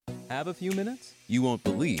Have a few minutes? You won't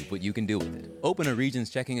believe what you can do with it. Open a Regions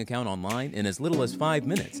checking account online in as little as 5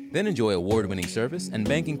 minutes. Then enjoy award-winning service and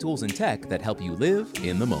banking tools and tech that help you live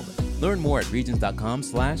in the moment. Learn more at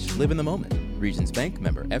regions.com/live in the moment. Regions Bank,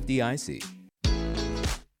 member FDIC.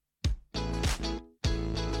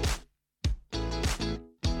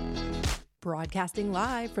 Broadcasting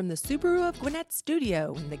live from the Subaru of Gwinnett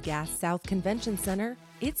studio in the Gas South Convention Center,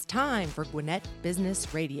 it's time for Gwinnett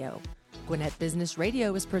Business Radio. Gwinnett Business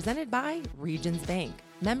Radio is presented by Regions Bank,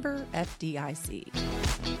 member FDIC.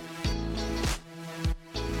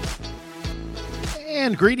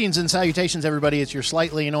 And greetings and salutations, everybody. It's your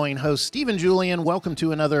slightly annoying host, Stephen Julian. Welcome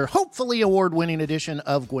to another hopefully award-winning edition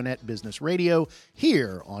of Gwinnett Business Radio.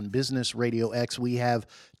 Here on Business RadioX, we have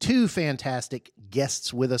two fantastic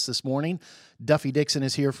guests with us this morning. Duffie Dixon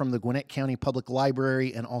is here from the Gwinnett County Public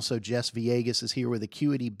Library, and also Jess Villegas is here with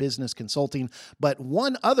ACUITY Business Consulting. But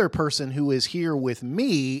one other person who is here with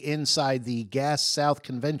me inside the Gas South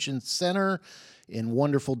Convention Center in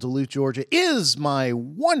wonderful Duluth, Georgia, is my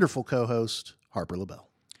wonderful co-host, Harper LaBelle.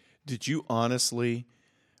 Did you honestly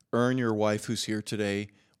earn your wife who's here today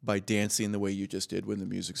by dancing the way you just did when the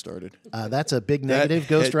music started? That's a big negative,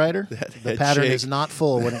 Ghost Rider. The pattern is not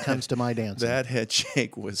full when it comes to my dancing. That head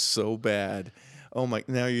shake was so bad. Oh my!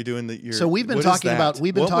 Now you're doing the. So we've been talking about.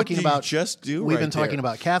 We've been talking about. Just do. We've been talking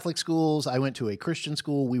about Catholic schools. I went to a Christian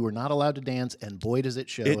school. We were not allowed to dance, and boy, does it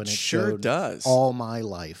show! It and sure does. All my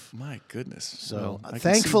life. My goodness. So well,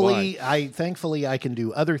 thankfully, I can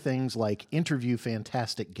do other things like interview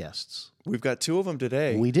fantastic guests. We've got two of them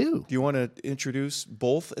today. We do. Do you want to introduce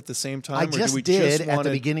both at the same time? I just did at the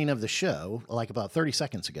beginning of the show, like about 30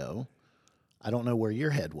 seconds ago. I don't know where your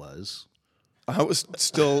head was. I was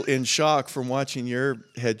still in shock from watching your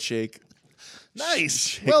head shake. Nice.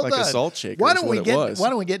 Shake well like done. A salt shaker. Why don't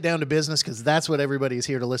we get down to business, because that's what everybody is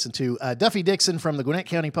here to listen to. Duffie Dixon from the Gwinnett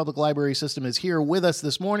County Public Library System is here with us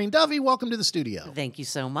this morning. Duffie, welcome to the studio. Thank you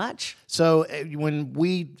so much. So when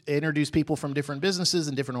we introduce people from different businesses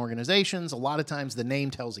and different organizations, a lot of times the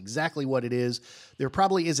name tells exactly what it is. There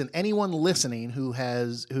probably isn't anyone listening who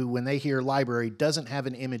when they hear library, doesn't have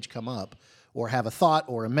an image come up or have a thought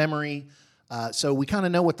or a memory. So we kind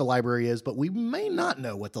of know what the library is, but we may not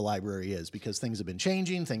know what the library is because things have been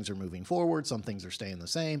changing, things are moving forward, some things are staying the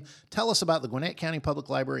same. Tell us about the Gwinnett County Public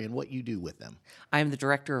Library and what you do with them. I am the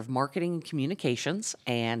Director of Marketing and Communications,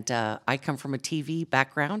 and I come from a TV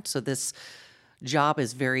background, so this job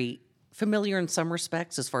is very familiar in some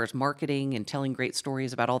respects as far as marketing and telling great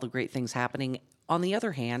stories about all the great things happening. On the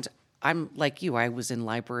other hand, I'm like you. I was in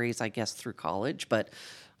libraries, I guess, through college, but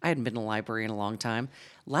I hadn't been to a library in a long time.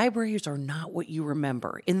 Libraries are not what you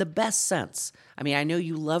remember in the best sense. I mean, I know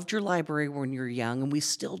you loved your library when you were young, and we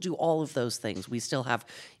still do all of those things. We still have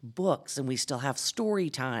books, and we still have story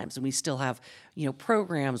times, and we still have,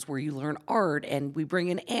 programs where you learn art, and we bring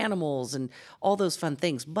in animals and all those fun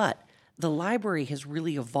things. But the library has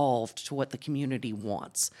really evolved to what the community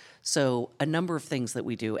wants. So a number of things that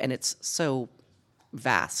we do, and it's so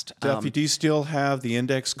vast. Duffie, do you still have the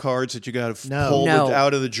index cards that you got to pull No.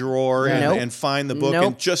 out of the drawer and find the book? Nope.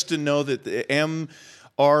 And just to know that the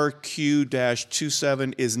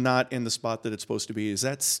MRQ-27 is not in the spot that it's supposed to be, is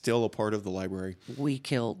that still a part of the library? We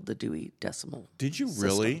killed the Dewey Decimal. Did you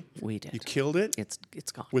really? System. We did. You killed it? It's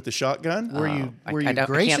gone. With the shotgun? Were you I can't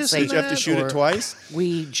gracious? say- Did you have to shoot it twice?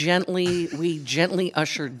 We gently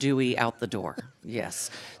ushered Dewey out the door. Yes.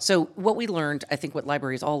 So what we learned, I think what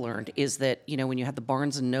libraries all learned, is that, when you had the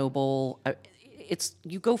Barnes & Noble,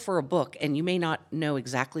 you go for a book and you may not know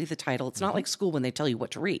exactly the title. It's not like school when they tell you what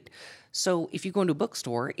to read. So if you go into a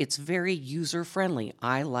bookstore, it's very user-friendly.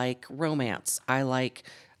 I like romance. I like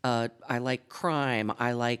crime.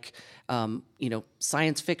 I like,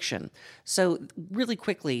 science fiction. So really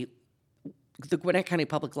quickly, the Gwinnett County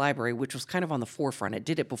Public Library, which was kind of on the forefront, it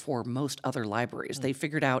did it before most other libraries. They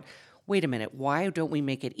figured out, wait a minute, why don't we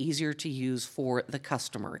make it easier to use for the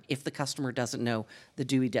customer if the customer doesn't know the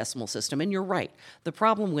Dewey Decimal System? And you're right. The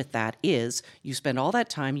problem with that is you spend all that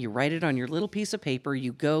time, you write it on your little piece of paper,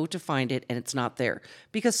 you go to find it, and it's not there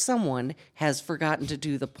because someone has forgotten to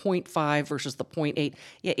do the 0.5 versus the 0.8.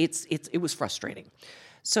 Yeah, it was frustrating.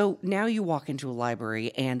 So now you walk into a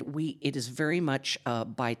library, and it is very much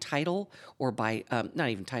by title or by, not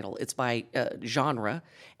even title, it's by genre.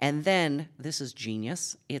 And then, this is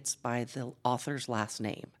genius, it's by the author's last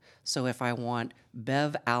name. So if I want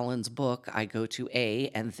Bev Allen's book, I go to A,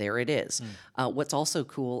 and there it is. What's also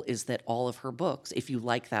cool is that all of her books, if you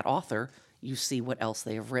like that author, you see what else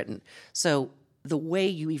they have written. So the way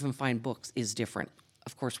you even find books is different.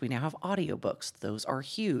 Of course, we now have audiobooks. Those are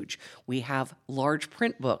huge. We have large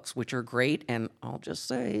print books, which are great. And I'll just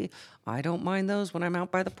say, I don't mind those when I'm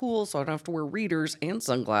out by the pool, so I don't have to wear readers and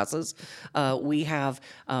sunglasses. We have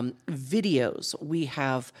videos. We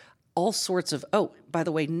have all sorts of, oh, by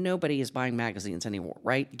the way, nobody is buying magazines anymore,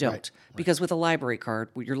 right? Don't. Right. Because with a library card,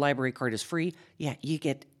 your library card is free. Yeah, you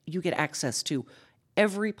get access to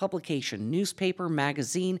every publication, newspaper,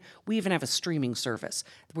 magazine. We even have a streaming service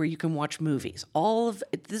where you can watch movies.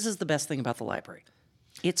 This is the best thing about the library.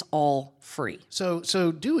 It's all free. So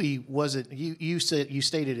Dewey wasn't. You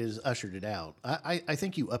stated as ushered it out. I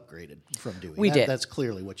think you upgraded from Dewey. We did. That's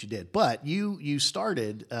clearly what you did. But you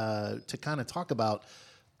started to kind of talk about,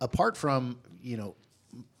 apart from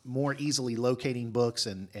more easily locating books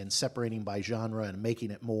and separating by genre and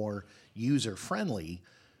making it more user friendly.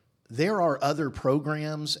 There are other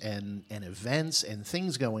programs and events and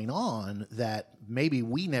things going on that maybe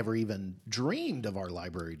we never even dreamed of our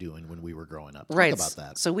library doing when we were growing up. Talk about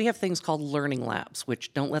that. So we have things called learning labs,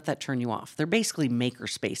 which don't let that turn you off. They're basically maker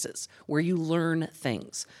spaces where you learn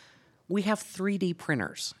things. We have 3D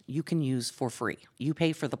printers you can use for free. You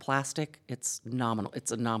pay for the plastic. It's nominal.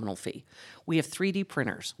 It's a nominal fee. We have 3D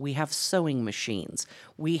printers. We have sewing machines.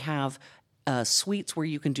 We have suites where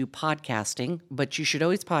you can do podcasting, but you should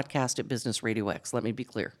always podcast at Business RadioX. Let me be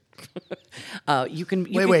clear.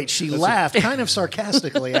 Wait. She laughed kind of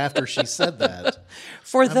sarcastically after she said that.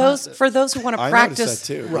 For those who want to practice,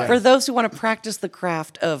 that too, right. For those who want to practice the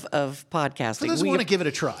craft of podcasting, for those who want to give it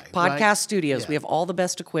a try. Podcast studios. Yeah. We have all the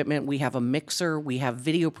best equipment. We have a mixer. We have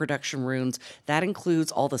video production rooms. That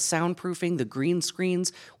includes all the soundproofing, the green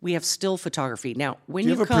screens. We have still photography. Now, when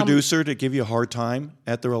Do you have a producer to give you a hard time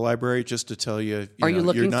at the library just to tell you? Are you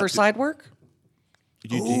looking for side work?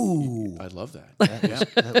 Ooh. I love that.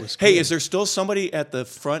 That was Hey, good. is there still somebody at the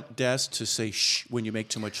front desk to say shh when you make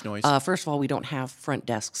too much noise? First of all, we don't have front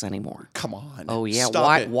desks anymore. Come on. Oh yeah.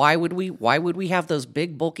 Stop it. Why would we have those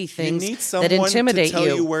big bulky You things need someone that intimidate to tell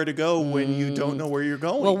you where to go when you don't know where you're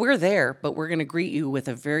going. Well, we're there, but we're going to greet you with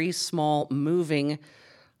a very small moving,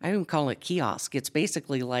 I don't even call it kiosk. It's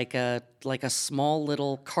basically like a small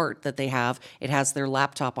little cart that they have. It has their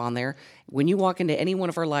laptop on there. When you walk into any one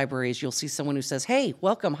of our libraries, you'll see someone who says, "Hey,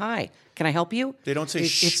 welcome, hi, can I help you?" They don't say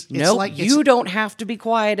shh. No, you don't have to be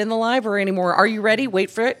quiet in the library anymore. Are you ready? Wait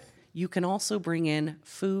for it. You can also bring in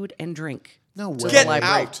food and drink. No way. Get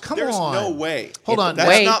library. out. Come There's on. no way. Hold on. That's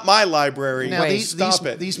Wait. not my library. Now, Stop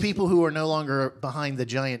it. these people who are no longer behind the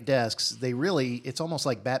giant desks, it's almost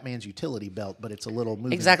like Batman's utility belt, but it's a little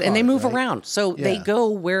moving Exactly, and they cart, move right? around, so they Yeah. go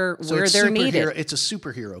where So they're it's needed. It's a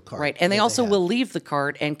superhero cart. Right, and they that also have. will leave the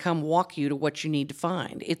cart and come walk you to what you need to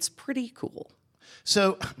find. It's pretty cool.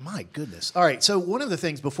 So, my goodness. All right. So, one of the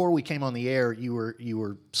things before we came on the air, you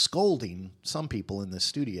were scolding some people in the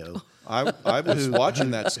studio I was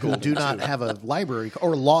watching that school. who do not have a library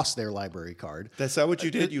or lost their library card. That's not what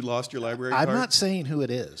you did. You lost your library I'm card. not saying who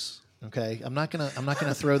it is. Okay, I'm not gonna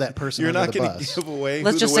throw that person You're under not the going bus. to give away.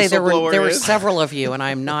 Let's who just the say there were is. several of you, and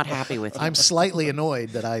I'm not happy with you. I'm slightly annoyed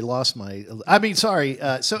that I lost my. Sorry.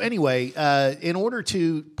 So anyway, in order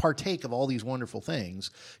to partake of all these wonderful things,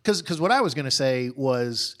 because what I was going to say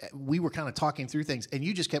was we were kind of talking through things, and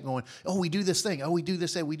you just kept going. Oh, we do this thing. Oh, we do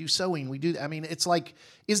this thing. We do sewing. We do. I mean, it's like,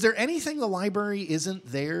 is there anything the library isn't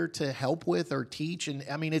there to help with or teach? And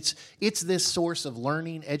I mean, it's this source of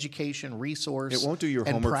learning, education, resource. It won't do your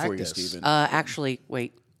and homework practice. for you, Stephen. Actually,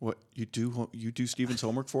 wait. What you do? You do Stephen's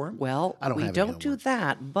homework for him? Well, I don't we have any don't do homework.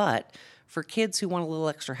 that, but for kids who want a little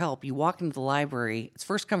extra help, you walk into the library. It's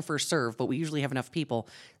first come, first serve, but we usually have enough people.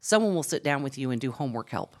 Someone will sit down with you and do homework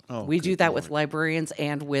help. We do that with librarians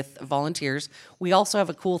and with volunteers. We also have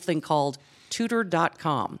a cool thing called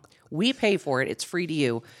tutor.com. We pay for it. It's free to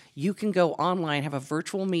you. You can go online, have a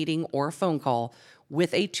virtual meeting or a phone call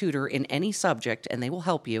with a tutor in any subject, and they will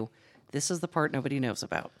help you. This is the part nobody knows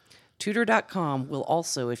about. Tutor.com will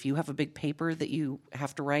also, if you have a big paper that you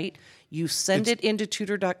have to write, you send it into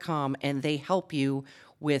tutor.com and they help you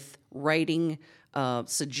with writing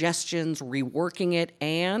suggestions, reworking it,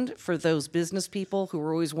 and for those business people who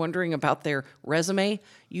are always wondering about their resume,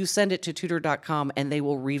 you send it to tutor.com and they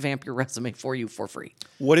will revamp your resume for you for free.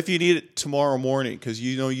 What if you need it tomorrow morning? Because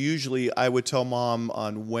usually I would tell Mom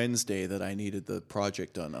on Wednesday that I needed the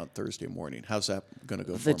project done on Thursday morning. How's that going to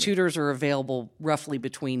go for The me? tutors are available roughly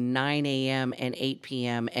between 9 a.m. and 8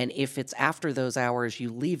 p.m. And if it's after those hours,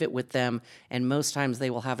 you leave it with them, and most times they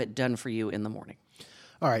will have it done for you in the morning.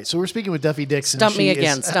 All right, so we're speaking with Duffie Dixon. Stump me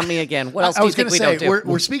again. What else do you think we don't do?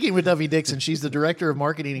 We're speaking with Duffie Dixon. She's the Director of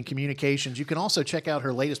Marketing and Communications. You can also check out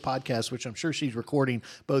her latest podcast, which I'm sure she's recording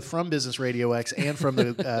both from Business RadioX and from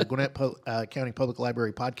the Gwinnett County Public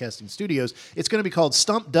Library podcasting studios. It's going to be called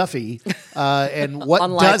Stump Duffie, and what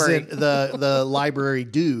doesn't the library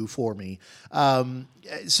do for me?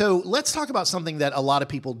 So let's talk about something that a lot of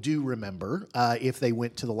people do remember if they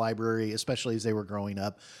went to the library, especially as they were growing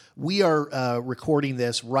up. We are recording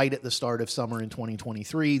this right at the start of summer in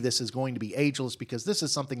 2023. This is going to be ageless because this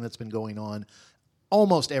is something that's been going on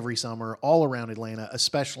almost every summer all around Atlanta,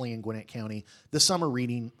 especially in Gwinnett County. The summer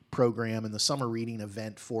reading program and the summer reading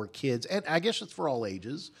event for kids, and I guess it's for all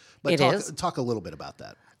ages. But talk a little bit about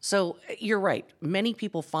that. So you're right. Many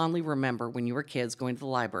people fondly remember when you were kids going to the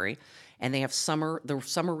library, and they have the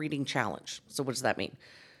summer reading challenge. So what does that mean?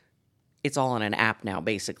 It's all on an app now,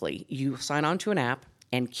 basically. You sign on to an app,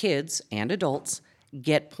 and kids and adults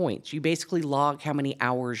get points. You basically log how many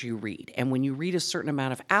hours you read. And when you read a certain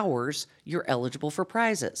amount of hours, you're eligible for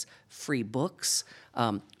prizes, free books,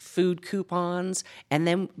 food coupons, and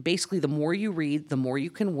then basically the more you read, the more you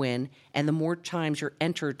can win, and the more times you're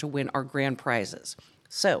entered to win our grand prizes.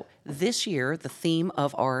 So this year, the theme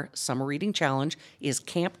of our Summer Reading Challenge is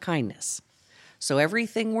Camp Kindness. So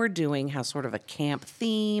everything we're doing has sort of a camp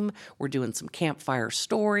theme. We're doing some campfire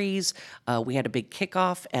stories. We had a big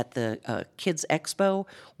kickoff at the Kids Expo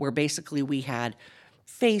where basically we had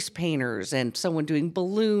face painters and someone doing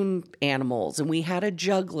balloon animals, and we had a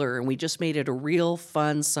juggler, and we just made it a real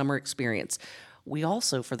fun summer experience. We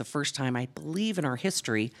also, for the first time, I believe in our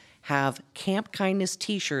history, have Camp Kindness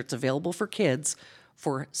t-shirts available for kids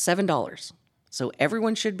for $7. So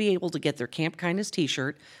everyone should be able to get their Camp Kindness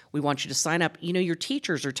t-shirt. We want you to sign up. You know, your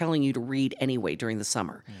teachers are telling you to read anyway during the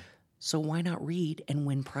summer. So why not read and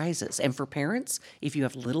win prizes? And for parents, if you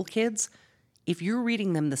have little kids, if you're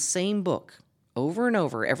reading them the same book over and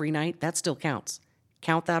over every night, that still counts.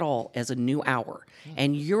 Count that all as a new hour.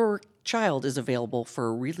 And your child is available for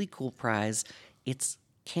a really cool prize. It's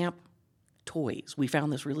camp toys. We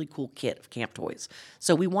found this really cool kit of camp toys.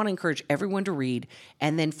 So we want to encourage everyone to read.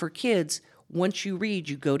 And then for kids, once you read,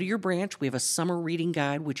 you go to your branch. We have a summer reading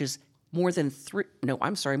guide, which is more than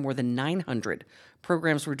 900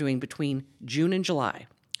 programs we're doing between June and July,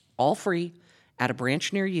 all free at a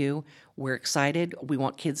branch near you. We're excited. We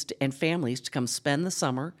want kids and families to come spend the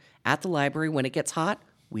summer at the library. When it gets hot,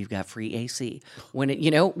 we've got free AC. When it,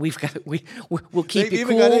 we'll keep They've you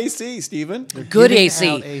even cool. got AC, Stephen. Good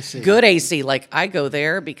AC. Good AC. Like I go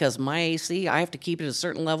there because my AC, I have to keep it at a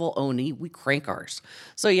certain level. Only we crank ours.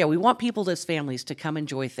 So yeah, we want people as families to come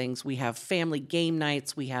enjoy things. We have family game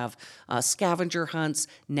nights. We have scavenger hunts.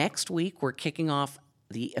 Next week, we're kicking off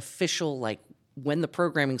the official, when the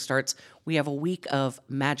programming starts, we have a week of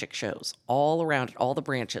magic shows all around all the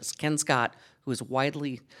branches. Ken Scott, who is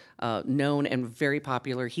widely known and very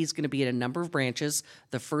popular, he's going to be at a number of branches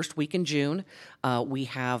the first week in June. We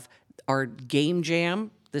have our game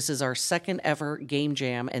jam. This is our second ever game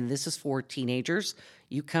jam, and this is for teenagers.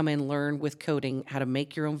 You come and learn with coding how to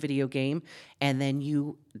make your own video game, and then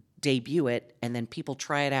you debut it, and then people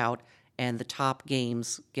try it out, and the top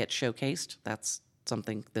games get showcased. That's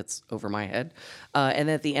something that's over my head. And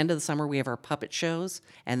then at the end of the summer, we have our puppet shows,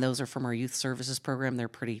 and those are from our youth services program. They're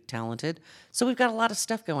pretty talented. So we've got a lot of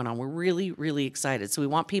stuff going on. We're really, really excited. So we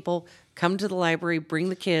want people, come to the library, bring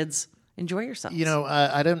the kids, enjoy yourselves.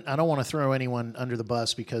 I don't want to throw anyone under the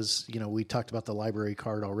bus because, we talked about the library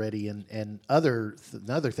card already, and another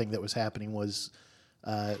thing that was happening was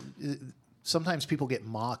sometimes people get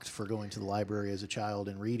mocked for going to the library as a child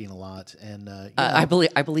and reading a lot. And I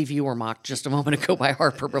believe you were mocked just a moment ago by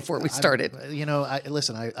Harper before we started. But you know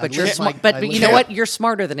what? You're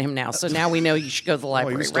smarter than him now. So now we know you should go to the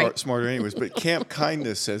library, right? Smarter anyways. But Camp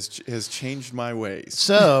Kindness has changed my ways.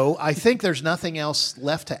 So I think there's nothing else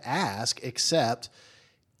left to ask except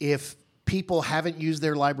if people haven't used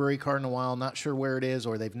their library card in a while, not sure where it is,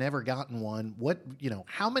 or they've never gotten one.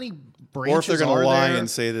 How many branches are there? Or if they're going to lie and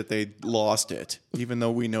say that they lost it, even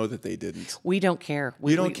though we know that they didn't. We don't care.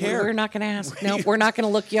 We don't care. We're not going to ask. No, we're not going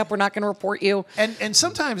to look you up. We're not going to report you. And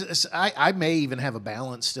sometimes I may even have a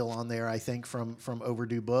balance still on there, I think, from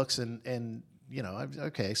overdue books.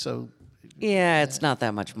 Okay, so... Yeah, it's not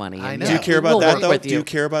that much money. I know. Do you care about that, though? Do you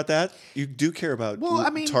care about that? You do care about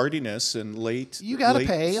tardiness and late You got to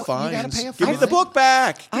pay. Fines. You got to pay a fine. Give me the book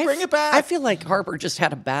back. Bring it back. I feel like Harper just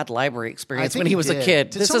had a bad library experience when he was a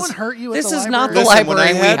kid. Did someone hurt you at the This is library? not the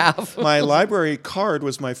library we have. My library card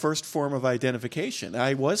was my first form of identification.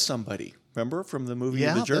 I was somebody. Remember from the movie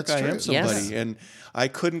The Jerk? that's I true. am somebody. Yes. And I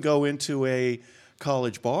couldn't go into a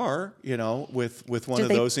college bar, with one of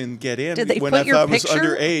those and get in Did they when put I your thought I was picture?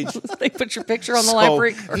 underage. They put your picture on the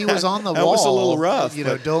library card. He was on the That wall. was a little rough,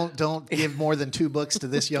 Don't give more than 2 books to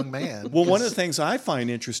this young man. Well, one of the things I find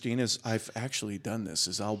interesting is I've actually done this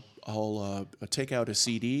is I'll take out a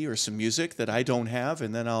CD or some music that I don't have,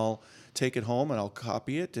 and then I'll take it home and I'll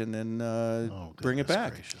copy it and then bring it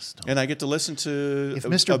back. Gracious, and I get to listen to if a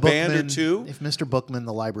Mr. band or Bookman, two. If Mr. Bookman,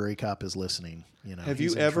 the library cop, is listening, have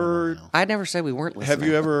he's you in ever? trouble now. I never said we weren't listening. Have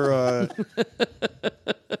you ever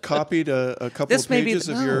copied a couple of pages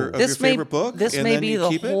of your favorite book? This and may then be you the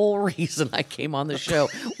keep it? whole reason I came on the show.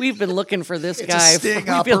 We've been looking for this a guy. sting We've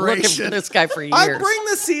been looking operation. for this guy for years. I bring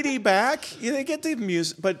the CD back. They get the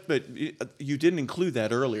music, but you didn't include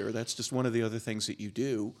that earlier. That's just one of the other things that you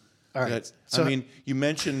do. All right. So- You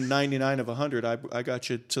mentioned 99 of 100. I got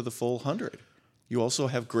you to the full 100. You also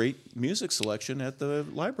have great music selection at the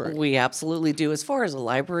library. We absolutely do. As far as a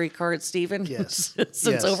library card, Stephen, Yes. since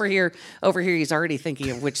Yes. over here, he's already thinking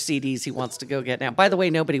of which CDs he wants to go get now. By the way,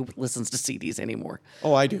 nobody listens to CDs anymore.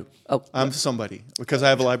 Oh, I do. Oh. I'm somebody because I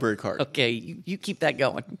have a library card. Okay, you keep that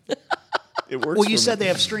going. It works. Well, you for said me. they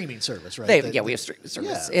have streaming service, right? We have streaming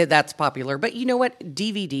service. Yeah. That's popular. But you know what?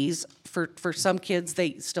 DVDs, for some kids,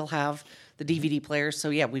 they still have the DVD players. So,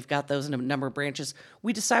 yeah, we've got those in a number of branches.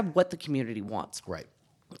 We decide what the community wants. Right.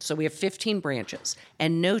 So we have 15 branches,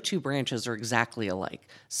 and no 2 branches are exactly alike.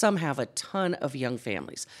 Some have a ton of young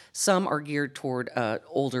families. Some are geared toward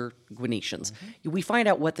older Gwinnetians. Mm-hmm. We find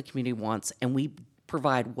out what the community wants, and we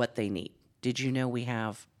provide what they need. Did you know we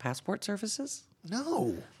have passport services?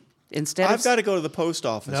 No. Instead I've of got to go to the post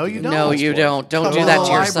office. No, to you get don't. No, the you passport. don't. Don't Come do to that the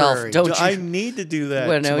to yourself. library. Don't I you? need to do that.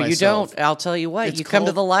 Well, to no, you myself. don't. I'll tell you what. It's You come to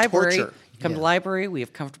called the library. torture. Come to the library. We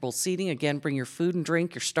have comfortable seating. Again, bring your food and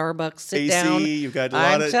drink, your Starbucks. Sit AC, down. you've got a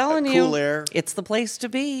lot I'm of telling cool you, air. it's the place to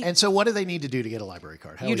be. And so, what do they need to do to get a library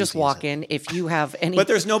card? How You just easy is walk it? in. If you have any, But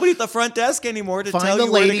there's nobody at the front desk anymore to Find tell the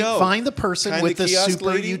you where lady. to go. Find the person Find with the kiosk super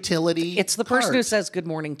lady. utility. it's the person who card. says good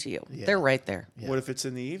morning to you. They're right there. What if it's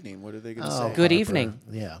in the evening? What are they going to Oh, say? Good Harper. evening.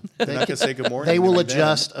 Yeah. They're not going to say good morning. They will during then.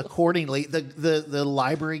 adjust accordingly. The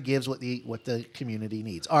library gives what the community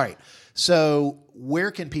needs. All right. So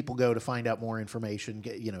where can people go to find out more information?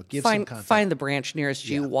 Give some contact. Find the branch nearest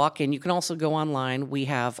you. Walk in. You can also go online. We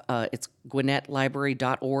have it's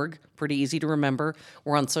GwinnettLibrary.org. Pretty easy to remember.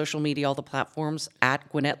 We're on social media, all the platforms at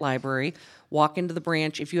Gwinnett Library. Walk into the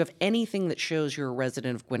branch. If you have anything that shows you're a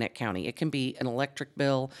resident of Gwinnett County, it can be an electric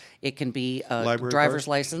bill, it can be a Library driver's card?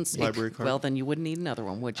 license. Library card? Well, then you wouldn't need another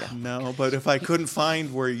one, would you? No, but if I couldn't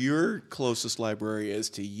find where your closest library is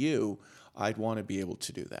to you, I'd want to be able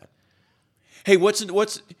to do that. Hey, what's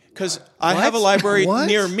because I have a library What?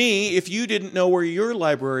 near me. If you didn't know where your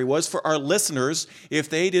library was, for our listeners, if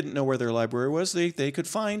they didn't know where their library was, they could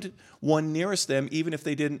find one nearest them, even if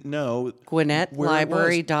they didn't know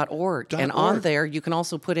GwinnettLibrary.org. And on .org. there, you can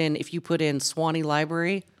also put in, if you put in Swanee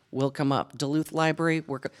Library, will come up. Duluth Library,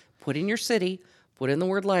 put in your city, put in the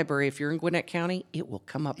word library. If you're in Gwinnett County, it will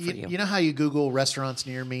come up for you. You know how you Google restaurants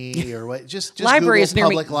near me or what? Just Library Google is near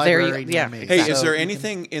me. public There you- library near yeah. me. Hey, Exactly. is there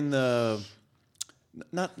anything in the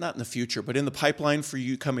not in the future, but in the pipeline for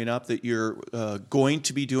you coming up that you're going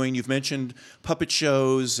to be doing? You've mentioned puppet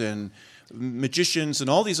shows and magicians and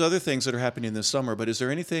all these other things that are happening this summer, but is there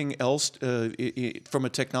anything else from a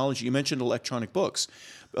technology? You mentioned electronic books.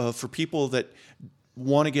 For people that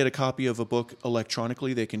want to get a copy of a book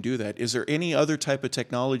electronically, they can do that. Is there any other type of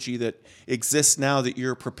technology that exists now that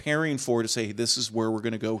you're preparing for to say, hey, this is where we're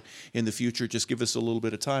going to go in the future? Just give us a little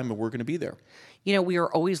bit of time and we're going to be there. You know, we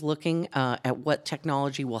are always looking at what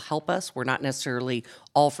technology will help us. We're not necessarily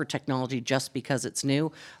all for technology just because it's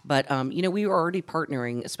new. But, we are already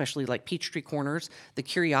partnering, especially like Peachtree Corners, the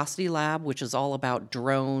Curiosity Lab, which is all about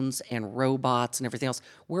drones and robots and everything else.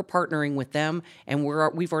 We're partnering with them, and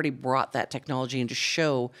we've already brought that technology in to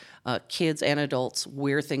show kids and adults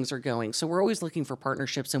where things are going. So we're always looking for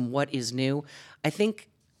partnerships and what is new. I think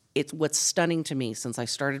what's stunning to me since I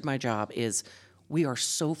started my job is we are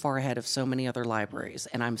so far ahead of so many other libraries,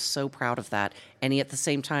 and I'm so proud of that. And at the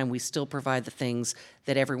same time, we still provide the things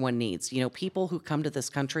that everyone needs. You know, people who come to this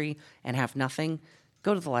country and have nothing,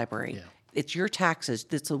 go to the library. Yeah. It's your taxes.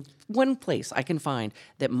 It's one place I can find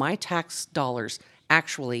that my tax dollars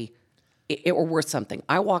actually or worth something.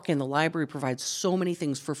 I walk in, the library provides so many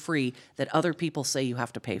things for free that other people say you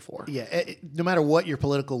have to pay for. Yeah, no matter what your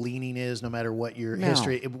political leaning is, no matter what your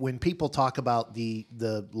history, when people talk about the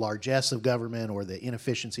largesse of government or the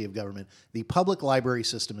inefficiency of government, the public library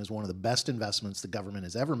system is one of the best investments the government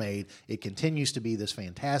has ever made. It continues to be this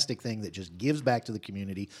fantastic thing that just gives back to the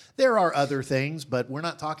community. There are other things, but we're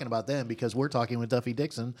not talking about them because we're talking with Duffie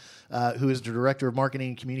Dixon, who is the Director of Marketing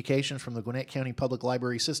and Communications from the Gwinnett County Public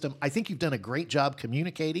Library System. I think you've done a great job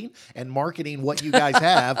communicating and marketing what you guys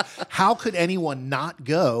have. How could anyone not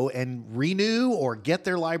go and renew or get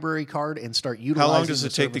their library card and start utilizing? How long does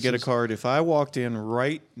it take to get a services? card? If I walked in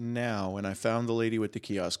right now and I found the lady with the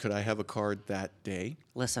kiosk, could I have a card that day?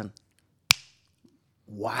 Listen,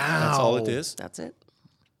 Wow. That's all it is? that's it.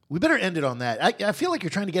 We better end it on that. I feel like you're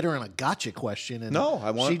trying to get her in a gotcha question, and No,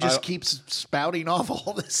 she just keeps spouting off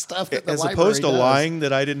all this stuff that the As library opposed to does. lying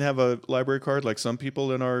that I didn't have a library card like some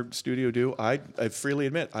people in our studio do, I freely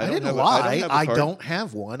admit I don't didn't have lie. I don't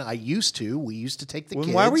have one. I used to. We used to take the Well,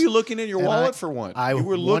 kids. why were you looking in your and wallet for one? I You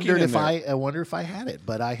were looking wondered in if there. I wonder if I had it,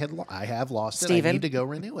 but I have lost it. I Stephen? need to go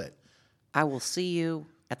renew it. I will see you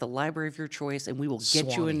at the library of your choice, and we will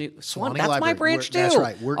get you a new Swanee That's my Library. branch too. That's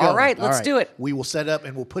right. We're going. All right, let's do it. We will set up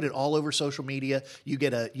and we'll put it all over social media. You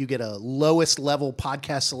get a lowest level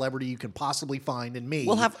podcast celebrity you can possibly find in me.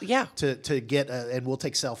 We'll have to get and we'll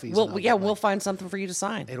take selfies. Well, and I'll yeah, get we'll mine. find something for you to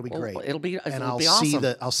sign. It'll be great. It'll I'll be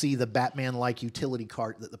awesome. I'll see the Batman-like utility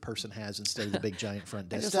cart that the person has instead of the big giant front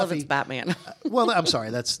I desk. just love it's Duffie, Batman. well, I'm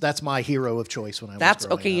sorry. That's my hero of choice when I was That's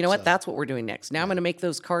growing okay. You up, know what? so, That's what we're doing next. Now I'm going to make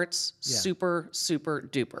those carts Yeah. super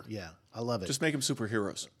duper yeah, I love it. Just make them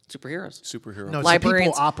superheroes. superheroes. Superhero. No,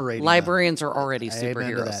 Librarians, people operating librarians are already Amen to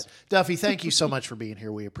superheroes. that. Duffie, thank you so much for being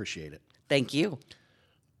here. We appreciate it. Thank you.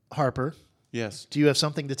 Harper, Yes. do you have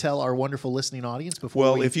something to tell our wonderful listening audience before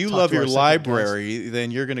Well, we if you talk love to our your second library,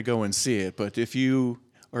 then you're going to go and see it. But if you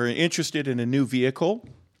are interested in a new vehicle,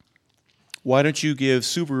 why don't you give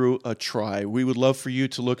Subaru a try? We would love for you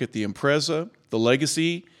to look at the Impreza, the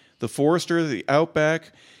Legacy, the Forester, the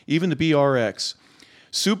Outback, even the BRX.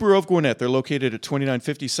 Subaru of Gwinnett, they're located at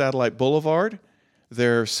 2950 Satellite Boulevard.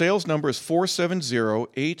 Their sales number is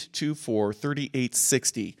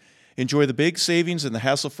 470-824-3860. Enjoy the big savings and the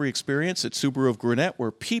hassle-free experience at Subaru of Gwinnett, where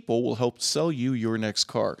people will help sell you your next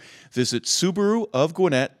car. Visit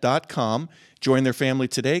SubaruofGwinnett.com. Join their family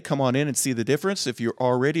today. Come on in and see the difference. If you're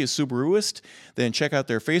already a Subaruist, then check out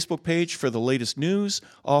their Facebook page for the latest news,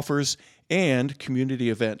 offers, and community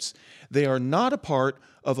events. They are not a part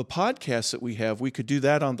of a podcast that we have. We could do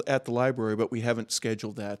that at the library, but we haven't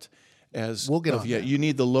scheduled that as We'll get of on yet. that. You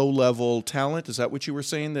need the low-level talent. Is that what you were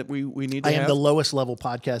saying that we need to I have? am the lowest level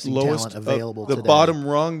podcasting talent available the today. bottom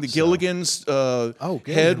rung. The Gilligan's Gilligan.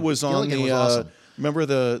 head was on Gilligan the. was awesome. Remember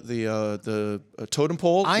the totem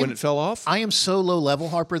pole when it fell off? I am so low level,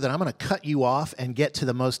 Harper, that I'm going to cut you off and get to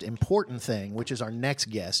the most important thing, which is our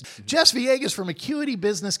next guest. Jess Villegas from ACUITY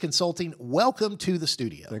Business Consulting. Welcome to the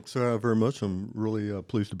studio. Thanks very much. I'm really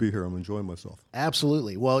pleased to be here. I'm enjoying myself.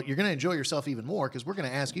 Absolutely. Well, you're going to enjoy yourself even more because we're going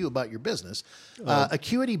to ask you about your business.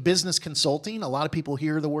 ACUITY Business Consulting. A lot of people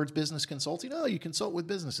hear the words business consulting. Oh, you consult with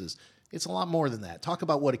businesses. It's a lot more than that. Talk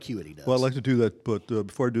about what ACUITY does. Well, I'd like to do that, but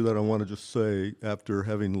before I do that, I want to just say, after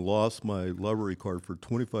having lost my library card for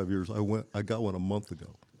 25 years, I got one a month ago.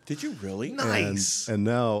 Did you really? Nice. And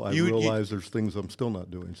now I You- realize there's things I'm still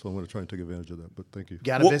not doing, so I'm going to try and take advantage of that. But thank you.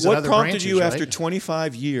 Got to visit What other prompted branches, you right? after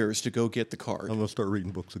 25 years to go get the card? I'm going to start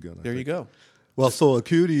reading books again. I There you think. go. Well, so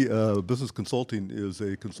ACUITY Business Consulting is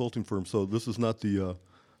a consulting firm. So this is not the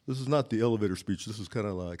elevator speech. This is kind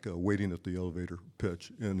of like waiting at the elevator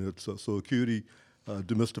pitch. And it's so ACUITY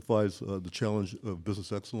demystifies the challenge of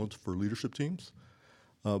business excellence for leadership teams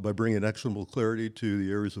by bringing actionable clarity to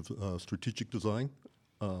the areas of strategic design,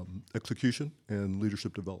 execution, and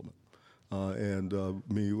leadership development.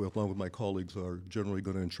 Me, along with my colleagues, are generally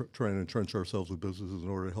going to try and entrench ourselves with businesses in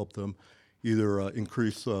order to help them either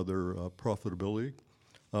increase their profitability,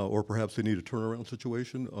 or perhaps they need a turnaround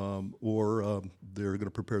situation, or they're going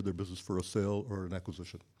to prepare their business for a sale or an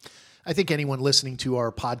acquisition. I think anyone listening to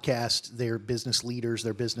our podcast, they're business leaders,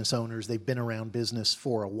 they're business owners, they've been around business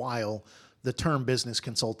for a while. The term business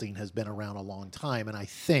consulting has been around a long time, and I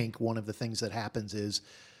think one of the things that happens is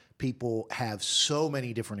people have so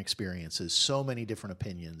many different experiences, so many different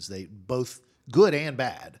opinions, they both good and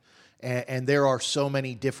bad. And there are so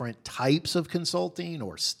many different types of consulting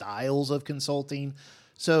or styles of consulting.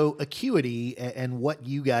 So ACUITY and what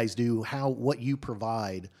you guys do, what you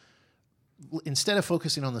provide, instead of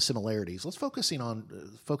focusing on the similarities, let's focus in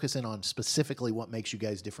on specifically what makes you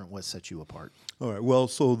guys different, what sets you apart. All right. Well,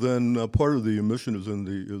 so then part of the mission is in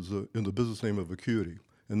the business name of ACUITY,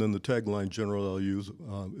 And then the tagline generally I'll use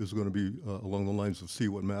is going to be along the lines of see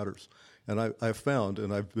what matters. And I've found,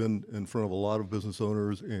 and I've been in front of a lot of business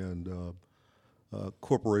owners and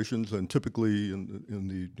corporations, and typically in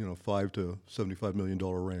the $5 to $75 million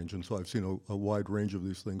range. And so I've seen a wide range of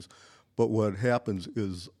these things. But what happens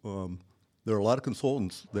is there are a lot of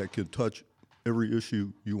consultants that can touch every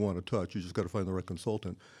issue you want to touch. You just got to find the right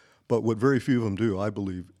consultant. But what very few of them do, I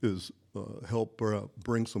believe, is help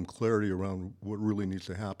bring some clarity around what really needs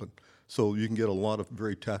to happen. So you can get a lot of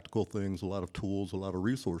very tactical things, a lot of tools, a lot of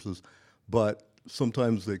resources, but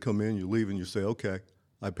sometimes they come in, you leave, and you say, okay,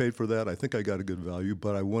 I paid for that, I think I got a good value,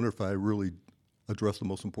 but I wonder if I really address the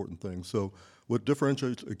most important things. So what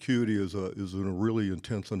differentiates ACUITY is a really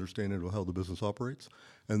intense understanding of how the business operates,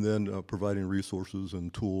 and then providing resources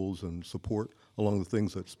and tools and support along the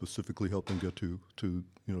things that specifically help them get to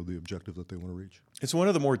the objective that they want to reach. It's one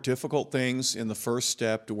of the more difficult things in the first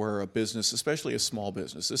step to where a business, especially a small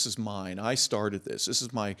business, this is mine, I started this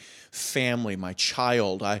is my family, my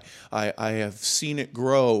child, I have seen it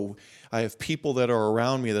grow, I have people that are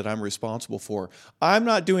around me that I'm responsible for. I'm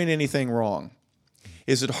not doing anything wrong.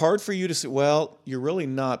 Is it hard for you to say, well, you're really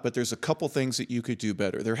not, but there's a couple things that you could do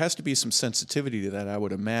better? There has to be some sensitivity to that, I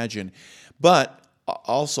would imagine, but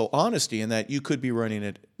also honesty in that you could be running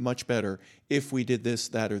it much better if we did this,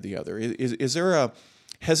 that, or the other. Is there a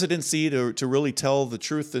hesitancy to really tell the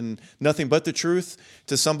truth and nothing but the truth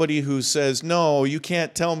to somebody who says, no, you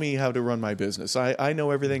can't tell me how to run my business. I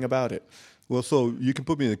know everything about it. Well, so you can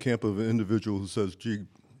put me in the camp of an individual who says, gee,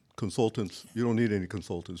 consultants, you don't need any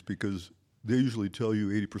consultants because they usually tell you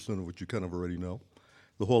 80% of what you kind of already know.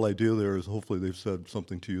 The whole idea there is hopefully they've said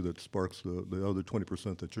something to you that sparks the other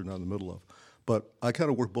 20% that you're not in the middle of. But I kind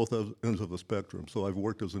of work both ends of the spectrum. So I've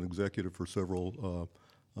worked as an executive for several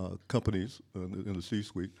companies in the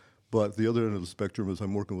C-suite. But the other end of the spectrum is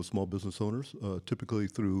I'm working with small business owners, typically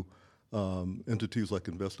through entities like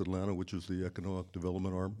Invest Atlanta, which is the economic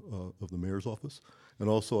development arm of the mayor's office. And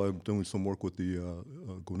also I'm doing some work with the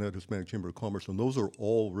Gwinnett Hispanic Chamber of Commerce. And those are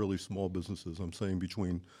all really small businesses. I'm saying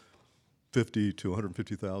between 50 to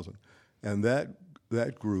 150,000. And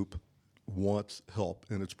that group wants help,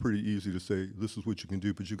 and it's pretty easy to say this is what you can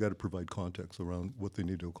do, but you got to provide context around what they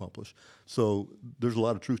need to accomplish. So there's a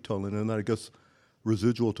lot of truth telling, and I guess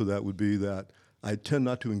residual to that would be that I tend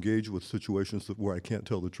not to engage with situations where I can't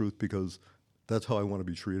tell the truth because that's how I want to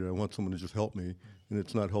be treated. I want someone to just help me, and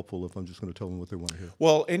it's not helpful if I'm just going to tell them what they want to hear.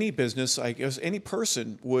 Well, any business, I guess, any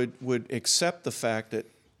person would accept the fact that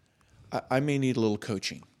I may need a little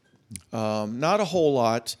coaching. Not a whole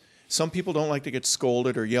lot. Some people don't like to get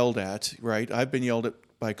scolded or yelled at, right? I've been yelled at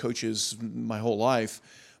by coaches my whole life,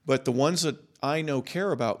 but the ones that I know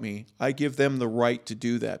care about me, I give them the right to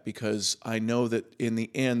do that because I know that in the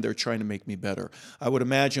end they're trying to make me better. I would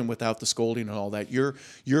imagine without the scolding and all that,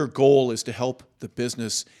 your goal is to help the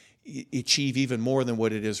business achieve even more than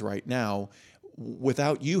what it is right now.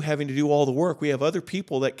 Without you having to do all the work, we have other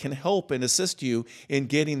people that can help and assist you in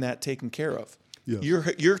getting that taken care of. Yes.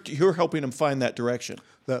 You're helping them find that direction.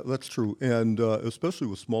 That's true, and especially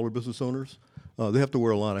with smaller business owners, they have to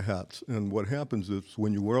wear a lot of hats. And what happens is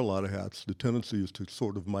when you wear a lot of hats, the tendency is to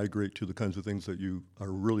sort of migrate to the kinds of things that you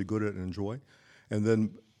are really good at and enjoy, and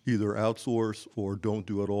then either outsource or don't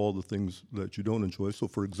do at all the things that you don't enjoy. So,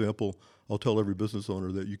 for example, I'll tell every business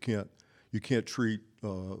owner that you can't treat,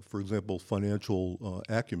 for example, financial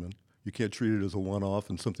acumen. You can't treat it as a one-off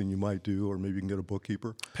and something you might do, or maybe you can get a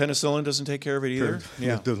bookkeeper. Penicillin doesn't take care of it either.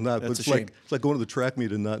 Yeah, it does not. That's but it's like going to the track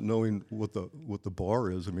meet and not knowing what the bar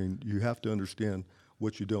is. I mean, you have to understand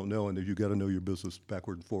what you don't know, and you got to know your business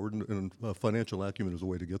backward and forward. And financial acumen is a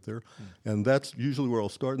way to get there, and that's usually where I'll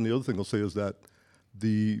start. And the other thing I'll say is that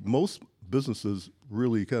most businesses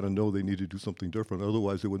really kind of know they need to do something different.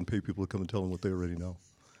 Otherwise, they wouldn't pay people to come and tell them what they already know,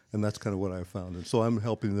 and that's kind of what I found. And so I'm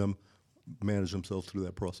helping them manage themselves through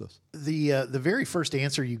that process. The very first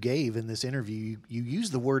answer you gave in this interview, you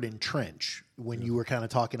used the word entrench when you were kind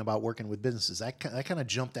of talking about working with businesses. That kind of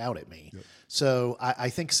jumped out at me. Yep. So I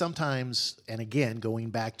think sometimes, and again,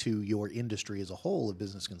 going back to your industry as a whole of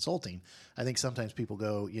business consulting, I think sometimes people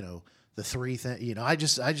go, the three things, I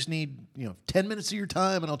just need, 10 minutes of your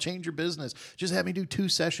time and I'll change your business. Just have me do 2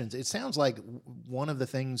 sessions. It sounds like one of the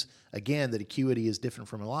things, again, that ACUITY is different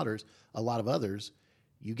from a lot of others.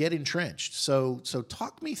 You get entrenched. So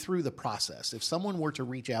talk me through the process. If someone were to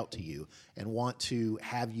reach out to you and want to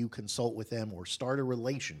have you consult with them or start a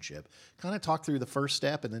relationship, kind of talk through the first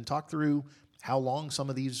step and then talk through how long some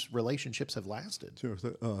of these relationships have lasted. Sure.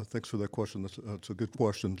 Thanks for that question. That's a good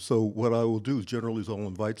question. So what I will do is generally I'll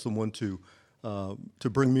invite someone to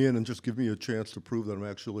bring me in and just give me a chance to prove that I'm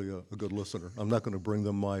actually a good listener. I'm not going to bring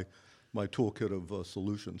them my my toolkit of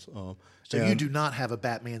solutions. So you do not have a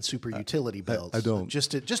Batman super utility belt. I don't.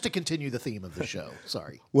 Just to continue the theme of the show.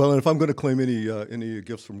 Sorry. Well, and if I'm going to claim any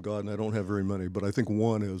gifts from God, and I don't have very many, but I think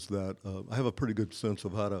one is that I have a pretty good sense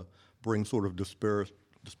of how to bring sort of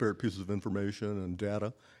disparate pieces of information and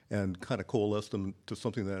data and kind of coalesce them to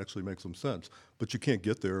something that actually makes some sense. But you can't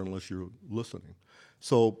get there unless you're listening.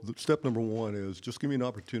 So step number one is just give me an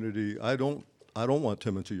opportunity. I don't want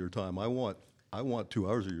 10 minutes of your time. I want 2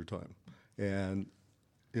 hours of your time. And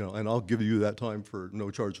and I'll give you that time for no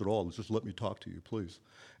charge at all. Just let me talk to you, please.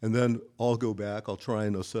 And then I'll go back. I'll try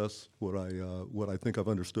and assess what I think I've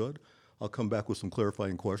understood. I'll come back with some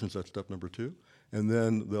clarifying questions. That's step number 2. And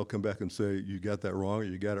then they'll come back and say, you got that wrong, or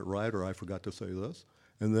you got it right, or I forgot to say this.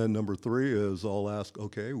 And then number 3 is I'll ask,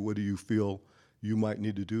 okay, what do you feel you might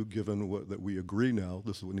need to do given that we agree now,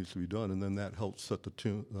 this is what needs to be done. And then that helps set the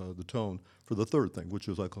tone for the third thing, which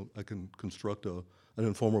is I can construct an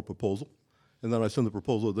informal proposal. And then I send the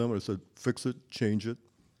proposal to them, and I said, fix it, change it,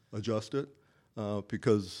 adjust it,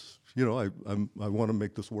 because I want to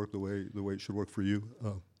make this work the way it should work for you.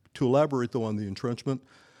 To elaborate, though, on the entrenchment,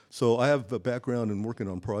 so I have a background in working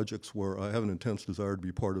on projects where I have an intense desire to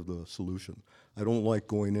be part of the solution. I don't like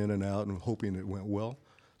going in and out and hoping it went well.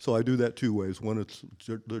 So I do that 2 ways. One,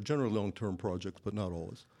 they're generally long-term projects, but not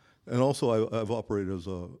always. And also I've operated as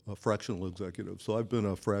a fractional executive. So I've been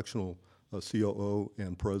a fractional COO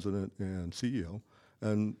and president and CEO.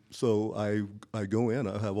 And so I go in,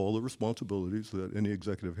 I have all the responsibilities that any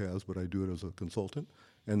executive has, but I do it as a consultant.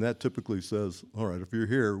 And that typically says, all right, if you're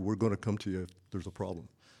here, we're going to come to you if there's a problem.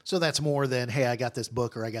 So that's more than, hey, I got this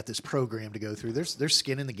book or I got this program to go through. There's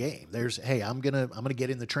skin in the game. There's, hey, I'm gonna get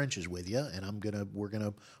in the trenches with you, and we're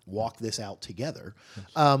gonna walk this out together.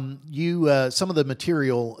 Yes. Some of the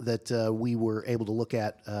material that we were able to look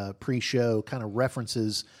at pre-show kind of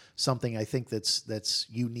references something I think that's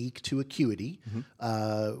unique to ACUITY.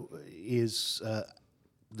 Mm-hmm.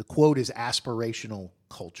 The quote is aspirational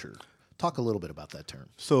culture. Talk a little bit about that term.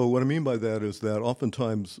 So what I mean by that is that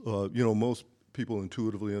oftentimes, most people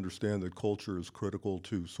intuitively understand that culture is critical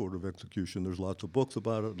to sort of execution. There's lots of books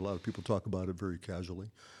about it. A lot of people talk about it very casually.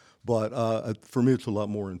 But for me, it's a lot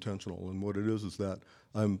more intentional. And what it is that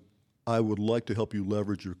I would like to help you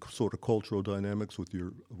leverage your sort of cultural dynamics with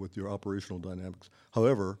your operational dynamics.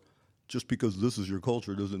 However, just because this is your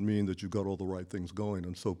culture doesn't mean that you've got all the right things going.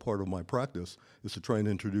 And so part of my practice is to try and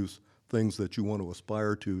introduce things that you want to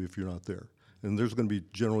aspire to if you're not there. And there's going to be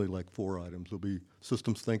generally like 4 items. There'll be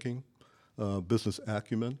systems thinking, business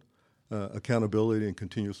acumen, accountability, and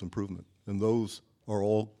continuous improvement. And those are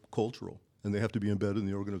all cultural, and they have to be embedded in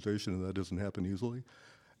the organization, and that doesn't happen easily.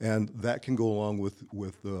 And that can go along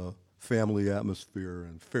with family atmosphere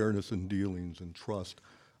and fairness in dealings and trust.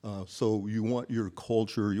 So you want your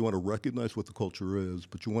culture, you want to recognize what the culture is,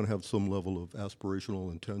 but you want to have some level of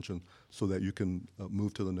aspirational intention so that you can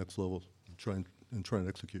move to the next level and try and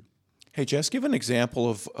execute. Hey, Jess, give an example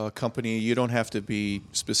of a company. You don't have to be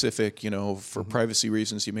specific, for privacy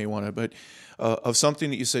reasons you may want to, but of something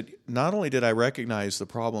that you said, not only did I recognize the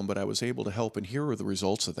problem, but I was able to help, and here are the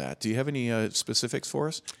results of that. Do you have any specifics for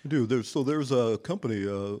us? I do. There's a company,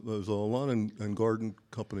 there's a lawn and garden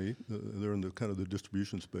company. They're in the kind of the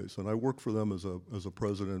distribution space, and I worked for them as a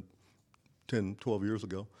president 10, 12 years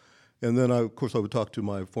ago. And then, of course, I would talk to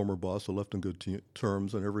my former boss. I left in good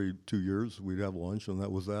terms, and every 2 years we'd have lunch, and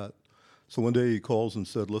that was that. So one day he calls and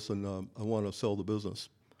said, listen, I want to sell the business.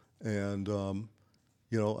 And,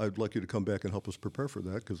 I'd like you to come back and help us prepare for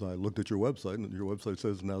that because I looked at your website, and your website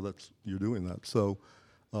says now you're doing that. So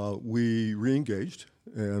we re-engaged,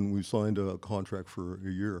 and we signed a contract for a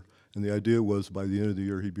year. And the idea was by the end of the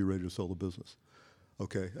year, he'd be ready to sell the business.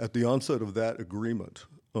 Okay. At the onset of that agreement,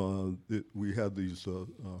 we had these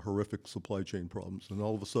horrific supply chain problems. And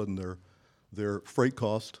all of a sudden, their freight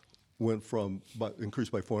cost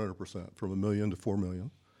increased by 400%, from $1 million to $4 million.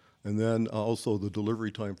 And then also the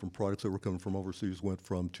delivery time from products that were coming from overseas went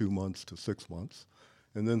from 2 months to 6 months.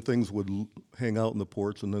 And then things would hang out in the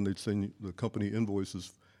ports, and then they'd send the company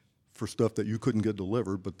invoices for stuff that you couldn't get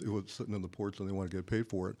delivered, but it was sitting in the ports and they wanted to get paid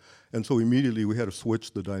for it. And so immediately we had to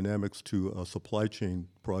switch the dynamics to a supply chain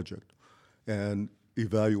project and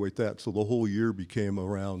evaluate that. So the whole year became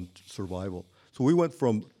around survival. So we went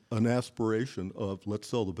from an aspiration of let's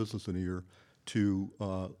sell the business in a year to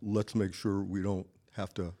let's make sure we don't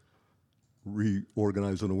have to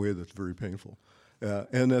reorganize in a way that's very painful.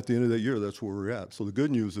 And at the end of that year, that's where we're at. So the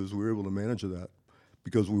good news is we were able to manage that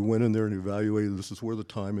because we went in there and evaluated this is where the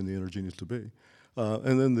time and the energy needs to be.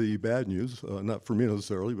 And then the bad news, not for me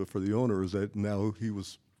necessarily, but for the owner, is that now he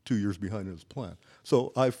was 2 years behind in his plan.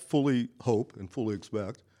 So I fully hope and fully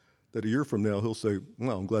expect that a year from now he'll say,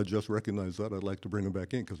 well, I'm glad Jess recognized that. I'd like to bring him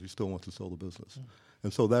back in because he still wants to sell the business.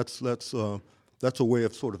 And so that's a way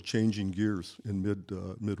of sort of changing gears in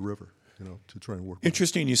mid-river, to try and work.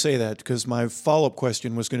 Interesting you say that, because my follow-up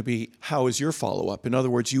question was going to be, how is your follow-up? In other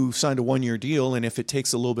words, you signed a 1-year deal, and if it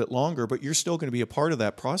takes a little bit longer, but you're still going to be a part of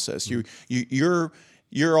that process.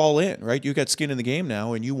 You're all in, right? You got skin in the game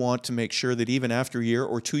now, and you want to make sure that even after a year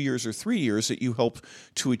or 2 years or 3 years that you help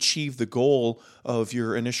to achieve the goal of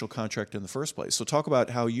your initial contract in the first place. So talk about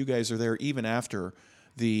how you guys are there even after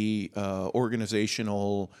the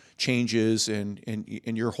organizational changes and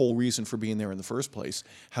your whole reason for being there in the first place,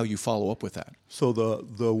 how you follow up with that. So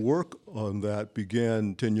the work on that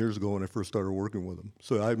began 10 years ago when I first started working with them.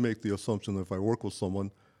 So I make the assumption that if I work with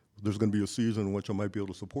someone, there's going to be a season in which I might be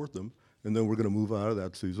able to support them, and then we're going to move out of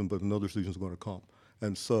that season, but another season is going to come.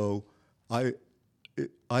 And so I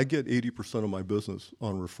get 80% of my business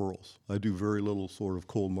on referrals. I do very little sort of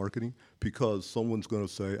cold marketing because someone's going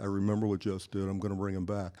to say, I remember what Jess did, I'm going to bring him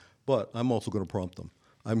back. But I'm also going to prompt them.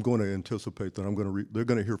 I'm going to anticipate that they're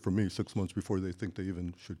going to hear from me 6 months before they think they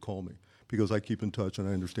even should call me, because I keep in touch and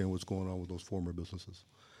I understand what's going on with those former businesses.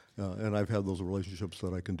 And I've had those relationships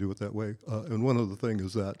that I can do it that way. And one other thing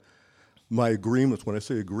is that my agreements, when I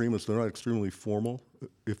say agreements, they're not extremely formal.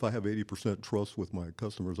 If I have 80% trust with my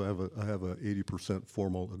customers, I have a 80%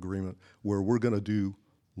 formal agreement where we're going to do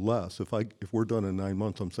less. If we're done in 9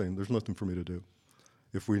 months, I'm saying there's nothing for me to do.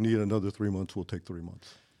 If we need another 3 months, we'll take 3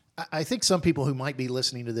 months. I think some people who might be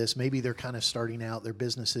listening to this, maybe they're kind of starting out, their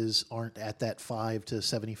businesses aren't at that 5 to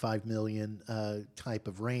 75 million type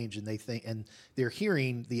of range, and they're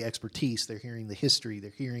hearing the expertise, they're hearing the history,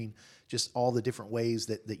 they're hearing just all the different ways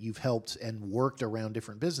that you've helped and worked around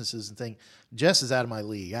different businesses, and think, Jess is out of my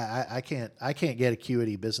league. I can't get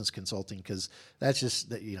ACUITY Business Consulting because that's just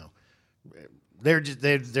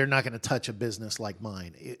they're not going to touch a business like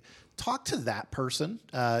mine. Talk to that person.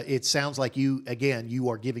 It sounds like you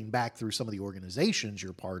are giving back through some of the organizations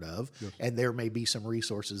you're part of, yes, and there may be some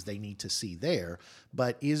resources they need to see there.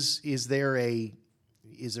 But is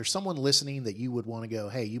there someone listening that you would want to go,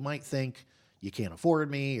 hey, you might think you can't afford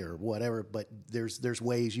me or whatever, but there's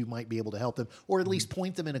ways you might be able to help them, or at least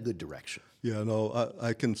point them in a good direction? Yeah, no,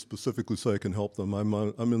 I can specifically say I can help them.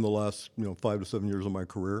 I'm in the last 5 to 7 years of my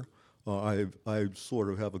career. I sort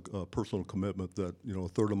of have a personal commitment that a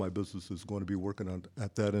third of my business is going to be working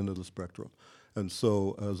at that end of the spectrum, and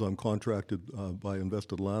so as I'm contracted by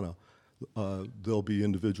Invest Atlanta, there'll be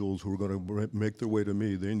individuals who are going to make their way to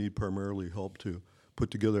me. They need primarily help to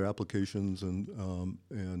put together applications and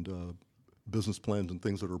business plans and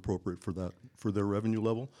things that are appropriate for their revenue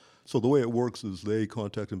level. So the way it works is they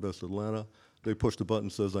contact Invest Atlanta. They push the button,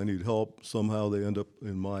 says, I need help. Somehow they end up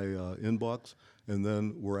in my inbox, and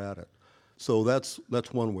then we're at it. So that's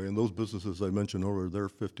one way. And those businesses I mentioned earlier, they're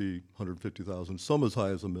 50, 150,000, some as high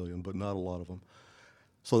as $1 million, but not a lot of them.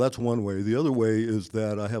 So that's one way. The other way is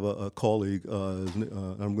that I have a colleague, I'm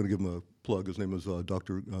going to give him a plug. His name is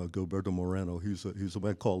Dr. Gilberto Moreno. He's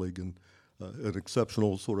my colleague and an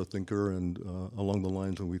exceptional sort of thinker and along the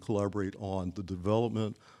lines, and we collaborate on the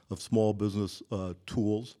development of small business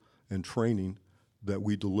tools and training that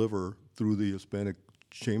we deliver through the Hispanic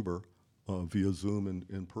Chamber via Zoom and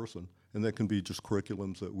in person. And that can be just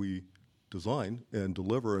curriculums that we design and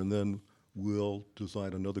deliver, and then we'll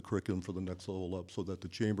design another curriculum for the next level up so that the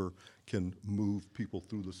Chamber can move people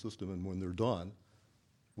through the system. And when they're done,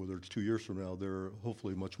 whether it's 2 years from now, they're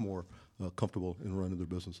hopefully much more comfortable in running their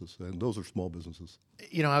businesses. And those are small businesses.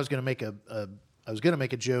 I was going to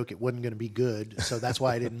make a joke. It wasn't going to be good, so that's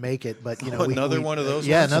why I didn't make it. But another one of those.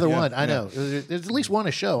 Yeah, ones? another one. I know. There's at least one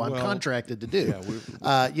a show I'm contracted to do.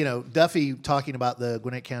 Yeah, Duffie talking about the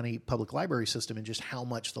Gwinnett County Public Library System and just how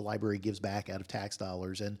much the library gives back out of tax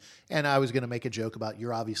dollars. And I was going to make a joke about,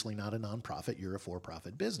 you're obviously not a nonprofit, you're a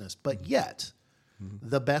for-profit business, but yet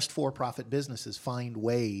the best for-profit businesses find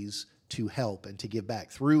ways to help and to give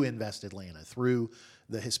back through Invest Atlanta, through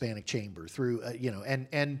the Hispanic Chamber, through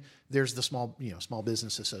and there's the small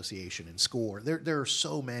business association and SCORE. There are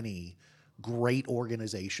so many great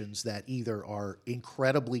organizations that either are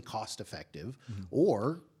incredibly cost effective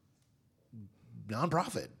or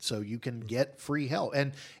nonprofit, so you can get free help.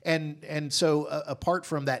 And so apart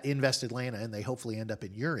from that Invest Atlanta, and they hopefully end up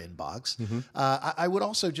in your inbox, I would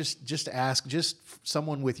also just ask,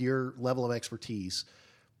 someone with your level of expertise,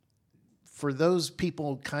 for those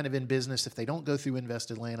people kind of in business, if they don't go through Invest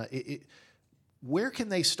Atlanta, where can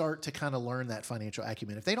they start to kind of learn that financial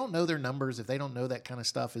acumen? If they don't know their numbers, if they don't know that kind of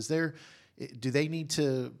stuff, do they need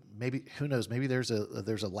to, maybe, who knows, maybe there's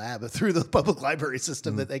a lab through the public library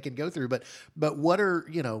system that they can go through, but what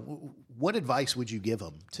advice would you give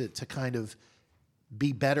them to kind of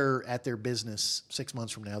be better at their business 6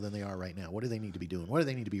 months from now than they are right now? What do they need to be doing? What do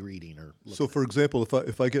they need to be reading or looking So, for example,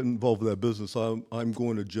 if I get involved with that business, I'm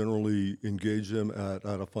going to generally engage them at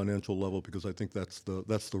a financial level because I think that's the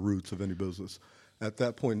roots of any business. At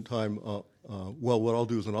that point in time, what I'll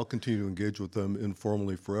do is I'll continue to engage with them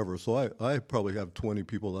informally forever. So I probably have 20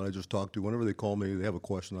 people that I just talk to. Whenever they call me, they have a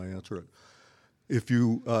question, I answer it.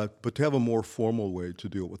 But to have a more formal way to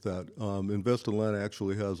deal with that, Invest Atlanta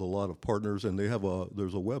actually has a lot of partners, and there's a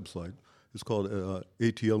website. It's called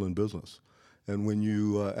ATL in Business, and when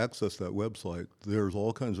you access that website, there's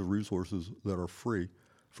all kinds of resources that are free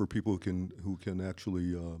for people who can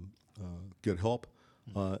actually get help.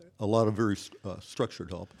 A lot of very structured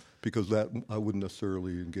help, because that I wouldn't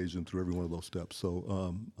necessarily engage them through every one of those steps.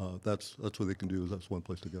 So that's what they can do. That's one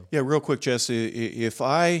place to go. Yeah, real quick, Jess, if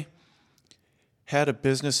I had a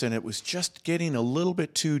business and it was just getting a little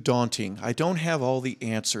bit too daunting, I don't have all the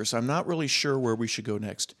answers, I'm not really sure where we should go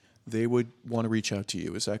next, they would want to reach out to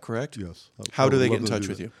you. Is that correct? Yes. How do they get in touch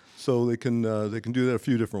with you? So they can do that a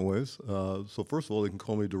few different ways. So first of all, they can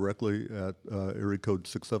call me directly at area code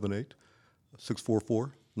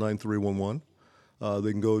 678-644-9311.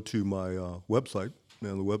 They can go to my website,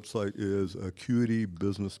 and the website is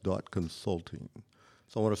ACUITYBusiness.consulting.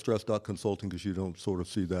 So I want to stress .consulting because you don't sort of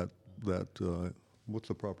see that what's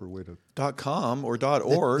the proper way to .com or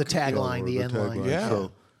 .org. The tagline, the end line. Yeah.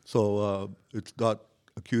 So it's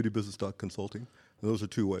ACUITYBusiness.consulting. Those are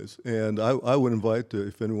two ways. And I would invite,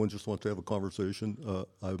 if anyone just wants to have a conversation,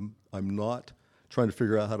 I'm not trying to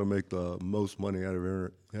figure out how to make the most money out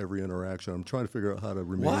of every interaction. I'm trying to figure out how to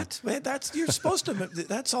remain. What? Man, you're supposed to.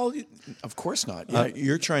 That's all. Of course not.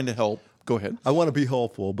 You're trying to help. Go ahead. I want to be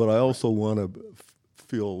helpful, but I also want to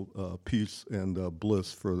feel peace and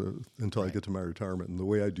bliss until I get to my retirement. And the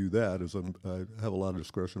way I do that is I have a lot of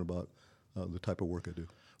discretion about the type of work I do.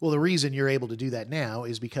 Well, the reason you're able to do that now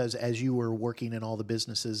is because as you were working in all the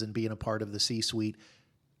businesses and being a part of the C-suite,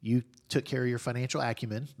 you took care of your financial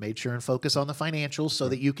acumen, made sure and focus on the financials so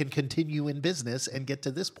that you can continue in business and get to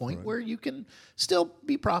this point where you can still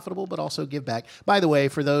be profitable but also give back. By the way,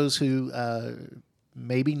 for those who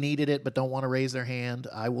maybe needed it but don't want to raise their hand,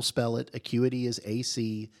 I will spell it. Acuity is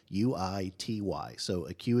ACUITY. So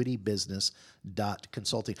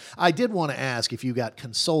ACUITYBusiness.consulting. I did want to ask if you got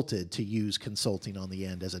consulted to use consulting on the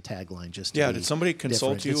end as a tagline. Did somebody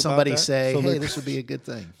consult you Did somebody about that? say, hey, this would be a good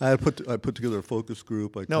thing? I put together a focus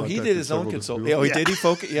group. No, he did his own consulting. Yeah, did he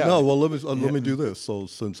focus? Yeah. No, well, let me do this. So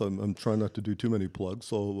since I'm trying not to do too many plugs,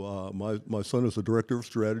 so my son is the director of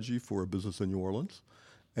strategy for a business in New Orleans.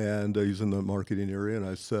 And he's in the marketing area, and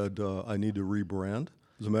I said, I need to rebrand.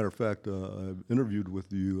 As a matter of fact, I've interviewed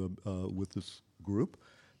with you with this group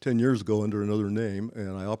 10 years ago under another name,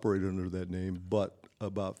 and I operated under that name. But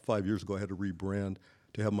about 5 years ago, I had to rebrand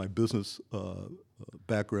to have my business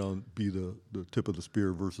background be the tip of the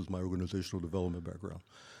spear versus my organizational development background.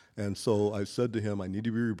 And so I said to him, I need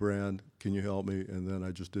to be rebrand. Can you help me? And then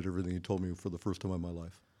I just did everything he told me for the first time in my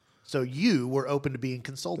life. So you were open to being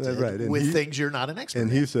consulted with things you're not an expert in.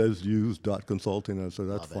 And he says use .consulting. And I said,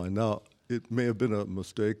 that's fine. Now, it may have been a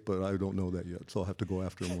mistake, but I don't know that yet. So I'll have to go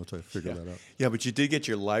after him once I figure that out. Yeah, but you did get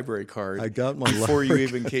your library card. I got my before library you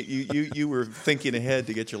even came. You were thinking ahead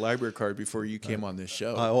to get your library card before you came on this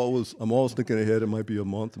show. I'm always thinking ahead. It might be a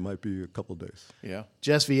month. It might be a couple of days. Yeah.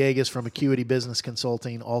 Jess Villegas from ACUITY Business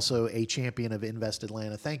Consulting, also a champion of Invest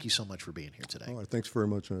Atlanta. Thank you so much for being here today. All right. Thanks very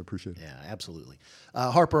much. I appreciate it. Yeah, absolutely.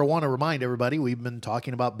 Harper, I want to remind everybody, we've been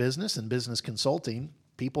talking about business and business consulting.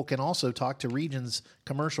 People can also talk to Regions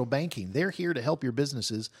Commercial Banking. They're here to help your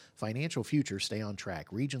business's financial future stay on track.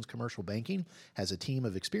 Regions Commercial Banking has a team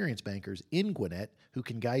of experienced bankers in Gwinnett who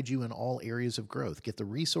can guide you in all areas of growth. Get the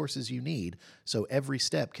resources you need so every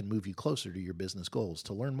step can move you closer to your business goals.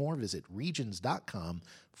 To learn more, visit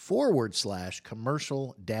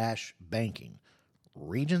regions.com/commercial-banking.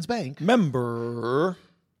 Regions Bank. Member.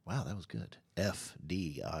 Wow, that was good.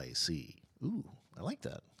 FDIC. Ooh. I like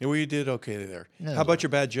that. Yeah, well, you did okay there. Yeah, How about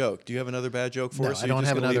your bad joke? Do you have another bad joke for No, us? I don't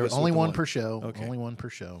have another. Only one per show. Okay. Only one per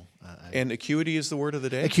show. And acuity is the word of the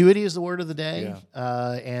day? Acuity is the word of the day. Yeah.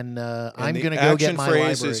 I'm going to go get my action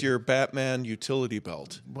phrase library. is your Batman utility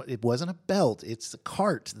belt. It wasn't a belt. It's the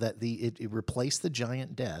cart that it replaced the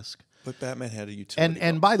giant desk. But Batman had a utility belt.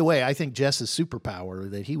 And by the way, I think Jess's superpower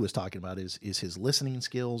that he was talking about is his listening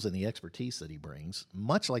skills and the expertise that he brings,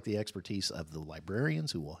 much like the expertise of the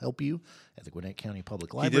librarians who will help you at the Gwinnett County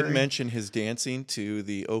Public Library. He didn't mention his dancing to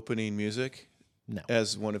the opening music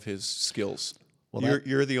as one of his skills. Well,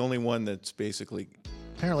 you're the only one that's basically...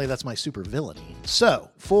 Apparently that's my super villainy. So,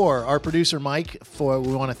 for our producer Mike, we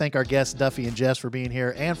want to thank our guests Duffie and Jess for being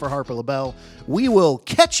here, and for Harper LaBelle. We will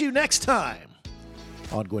catch you next time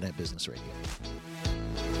on Gwinnett Business Radio.